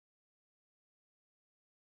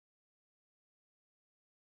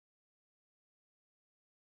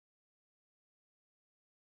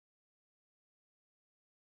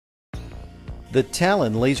The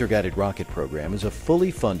TALON Laser Guided Rocket program is a fully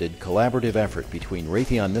funded collaborative effort between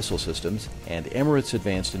Raytheon Missile Systems and Emirates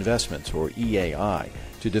Advanced Investments, or EAI,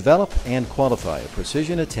 to develop and qualify a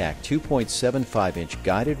precision attack 2.75-inch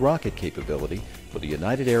guided rocket capability for the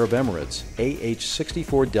United Arab Emirates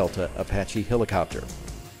AH-64 Delta Apache helicopter.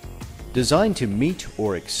 Designed to meet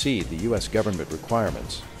or exceed the U.S. government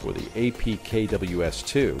requirements for the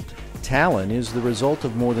APKWS-2, TALON is the result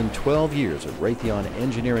of more than 12 years of Raytheon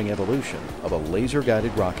engineering evolution of a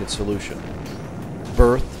laser-guided rocket solution.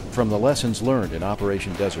 Birthed from the lessons learned in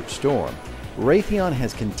Operation Desert Storm, Raytheon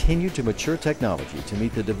has continued to mature technology to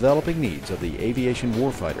meet the developing needs of the aviation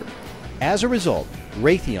warfighter. As a result,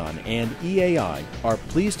 Raytheon and EAI are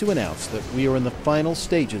pleased to announce that we are in the final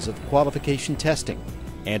stages of qualification testing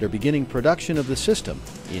and are beginning production of the system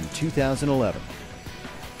in 2011.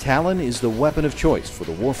 TALON is the weapon of choice for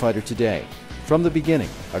the warfighter today. From the beginning,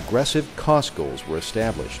 aggressive cost goals were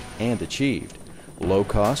established and achieved. Low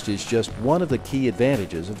cost is just one of the key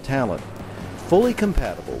advantages of TALON. Fully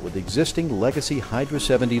compatible with existing legacy Hydra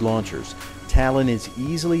 70 launchers, TALON is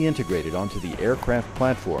easily integrated onto the aircraft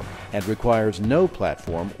platform and requires no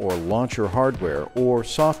platform or launcher hardware or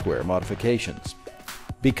software modifications.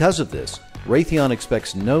 Because of this, Raytheon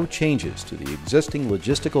expects no changes to the existing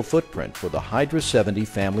logistical footprint for the Hydra 70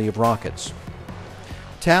 family of rockets.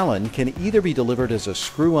 TALON can either be delivered as a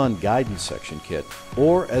screw-on guidance section kit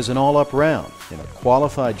or as an all-up round in a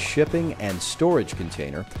qualified shipping and storage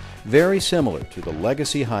container very similar to the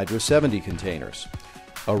legacy Hydra 70 containers.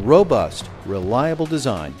 A robust, reliable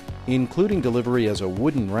design, including delivery as a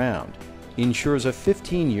wooden round, ensures a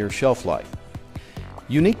 15-year shelf life.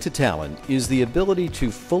 Unique to TALON is the ability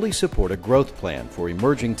to fully support a growth plan for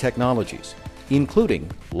emerging technologies,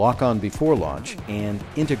 including lock-on before launch and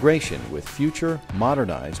integration with future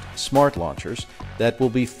modernized smart launchers that will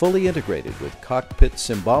be fully integrated with cockpit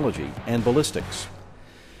symbology and ballistics.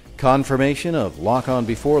 Confirmation of lock-on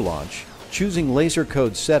before launch, choosing laser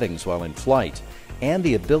code settings while in flight, and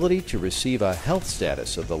the ability to receive a health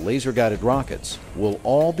status of the laser-guided rockets will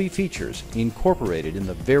all be features incorporated in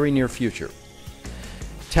the very near future.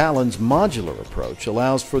 TALON's modular approach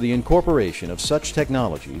allows for the incorporation of such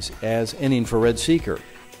technologies as an infrared seeker,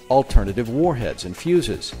 alternative warheads and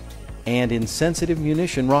fuses, and insensitive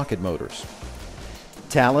munition rocket motors.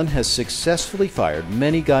 TALON has successfully fired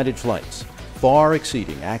many guided flights, far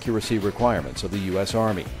exceeding accuracy requirements of the U.S.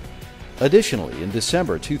 Army. Additionally, in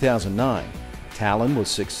December 2009, TALON was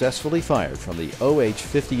successfully fired from the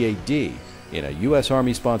OH-58D in a U.S.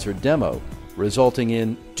 Army-sponsored demo, resulting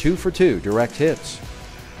in 2-for-2 direct hits.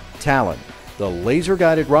 TALON, the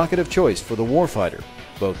laser-guided rocket of choice for the warfighter,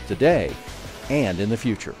 both today and in the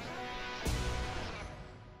future.